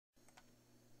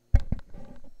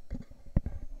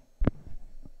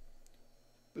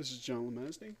This is John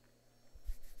Lemesny,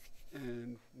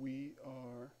 and we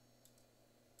are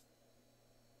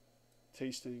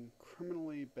tasting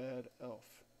Criminally Bad Elf,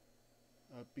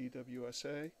 a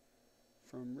BWSA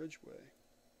from Ridgeway.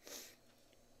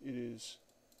 It is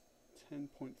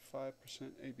 10.5%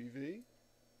 ABV.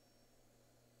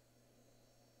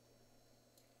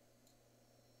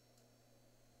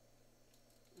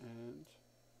 And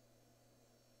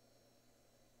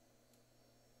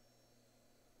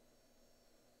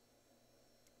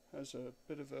has a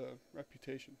bit of a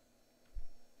reputation.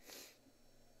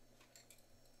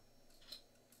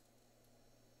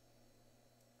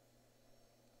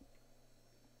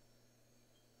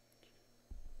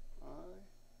 I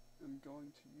am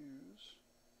going to use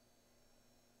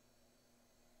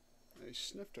a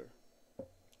snifter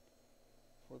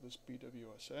for this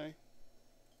BWSA.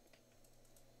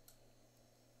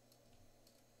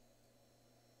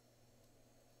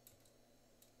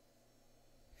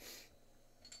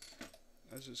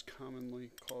 As is commonly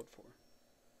called for.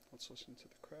 Let's listen to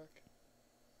the crack.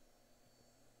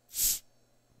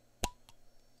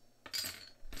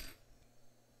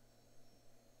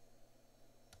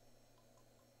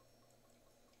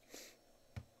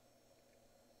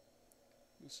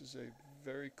 This is a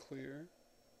very clear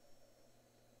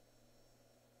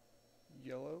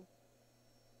yellow,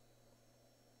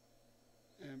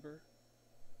 amber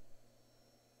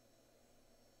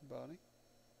body.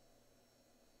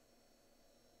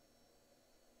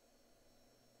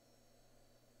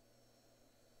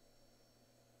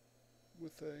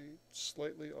 With a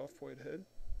slightly off-white head.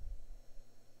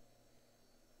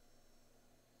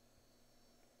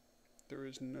 There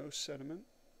is no sediment.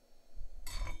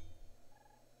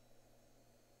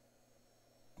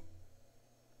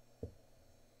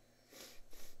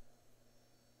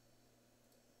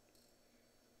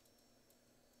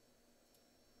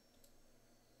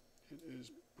 It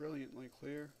is brilliantly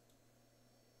clear.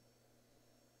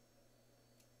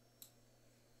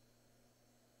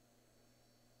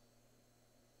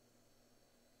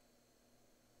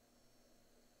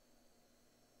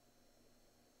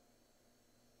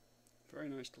 Very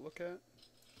nice to look at.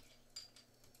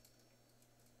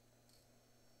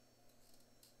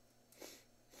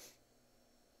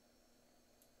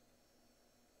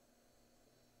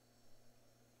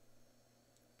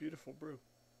 Beautiful brew.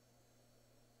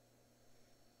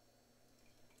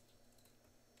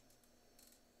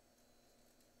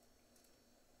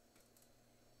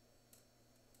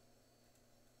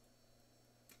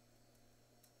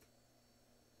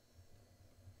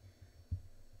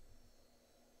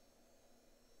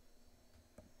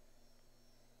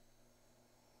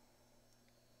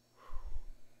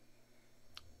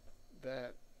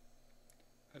 That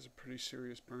has a pretty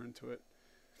serious burn to it.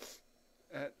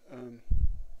 At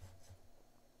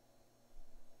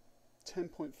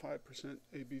 10.5%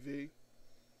 ABV,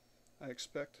 I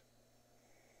expect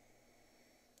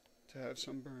to have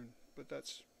some burn, but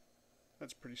that's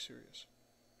pretty serious.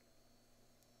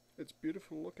 It's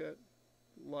beautiful to look at,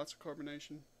 lots of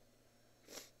carbonation,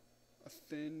 a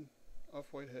thin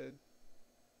off-white head,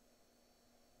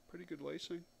 pretty good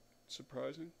lacing,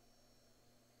 surprising.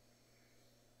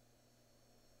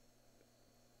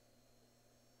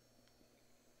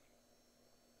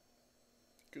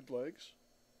 Good legs.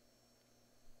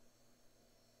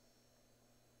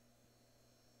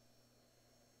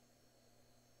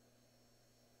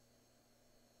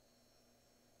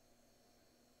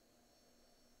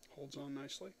 Holds on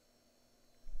nicely.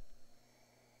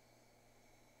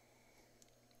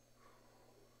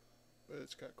 But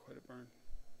it's got quite a burn.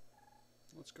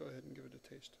 Let's go ahead and give it a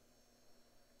taste.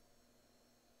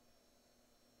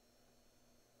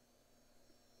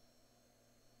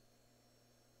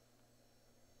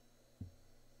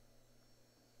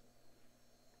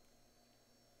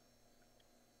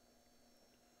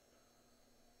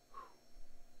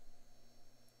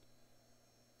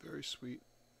 Very sweet,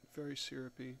 very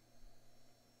syrupy.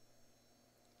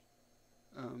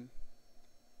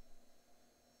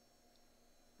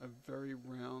 A very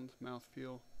round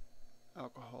mouthfeel.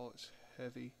 Alcohol is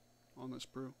heavy on this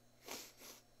brew.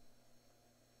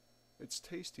 It's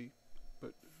tasty,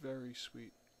 but very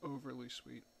sweet, overly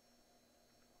sweet.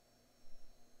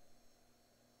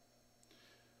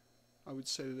 I would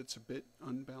say that it's a bit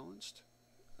unbalanced.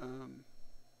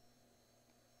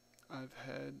 I've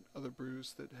had other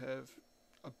brews that have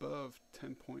above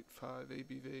 10.5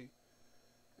 ABV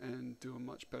and do a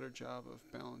much better job of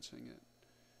balancing it.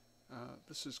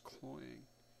 This is cloying.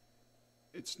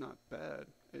 It's not bad.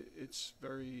 It's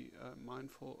very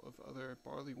mindful of other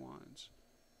barley wines,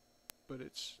 but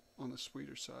it's on the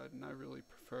sweeter side, and I really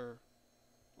prefer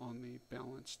on the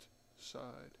balanced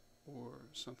side. or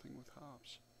something with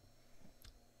hops.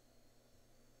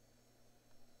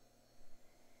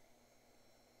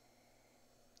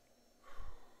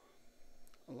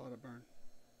 A lot of burn.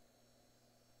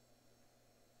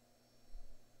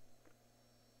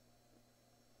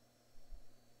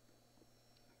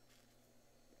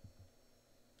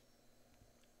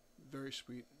 Very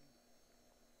sweet.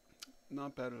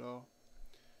 Not bad at all,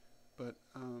 but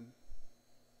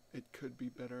it could be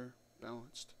better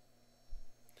balanced.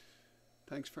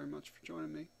 Thanks very much for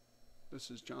joining me.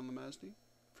 This is John Lamazdi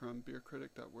from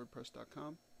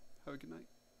beercritic.wordpress.com. Have a good night.